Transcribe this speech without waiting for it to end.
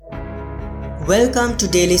Welcome to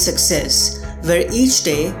Daily Success, where each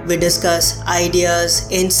day we discuss ideas,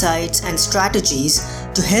 insights, and strategies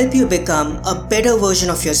to help you become a better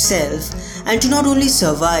version of yourself and to not only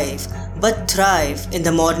survive but thrive in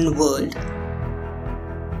the modern world.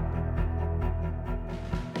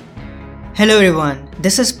 Hello everyone,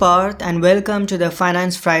 this is Parth and welcome to the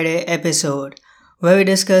Finance Friday episode, where we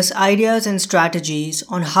discuss ideas and strategies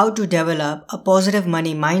on how to develop a positive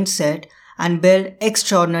money mindset and build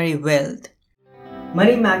extraordinary wealth.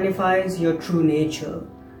 Money magnifies your true nature.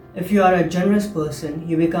 If you are a generous person,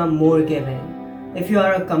 you become more giving. If you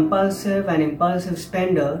are a compulsive and impulsive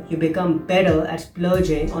spender, you become better at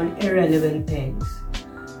splurging on irrelevant things.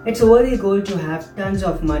 It's a worthy goal to have tons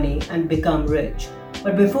of money and become rich.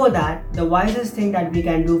 But before that, the wisest thing that we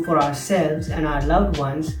can do for ourselves and our loved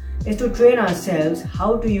ones is to train ourselves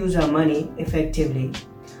how to use our money effectively.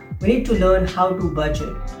 We need to learn how to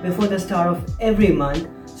budget before the start of every month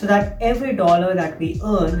so that every dollar that we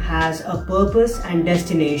earn has a purpose and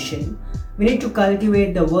destination. We need to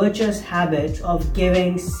cultivate the virtuous habits of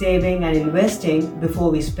giving, saving, and investing before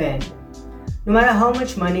we spend. No matter how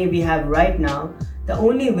much money we have right now, the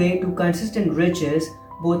only way to consistent riches,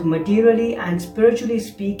 both materially and spiritually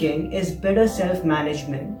speaking, is better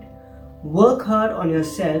self-management. Work hard on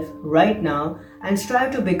yourself right now and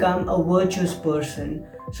strive to become a virtuous person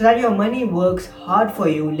so that your money works hard for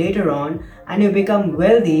you later on and you become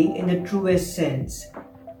wealthy in the truest sense.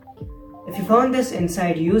 If you found this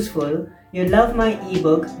insight useful, you'll love my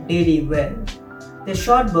ebook Daily Wealth. This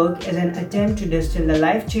short book is an attempt to distill the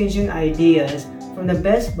life-changing ideas from the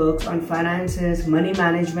best books on finances, money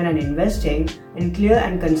management and investing in clear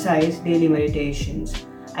and concise daily meditations.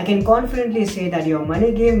 I can confidently say that your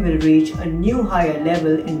money game will reach a new higher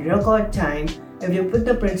level in record time if you put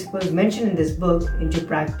the principles mentioned in this book into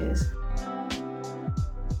practice.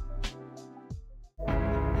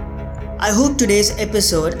 I hope today's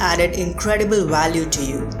episode added incredible value to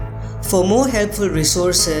you. For more helpful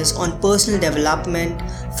resources on personal development,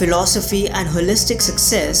 philosophy and holistic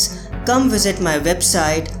success, come visit my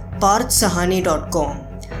website parthsahani.com.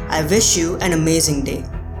 I wish you an amazing day.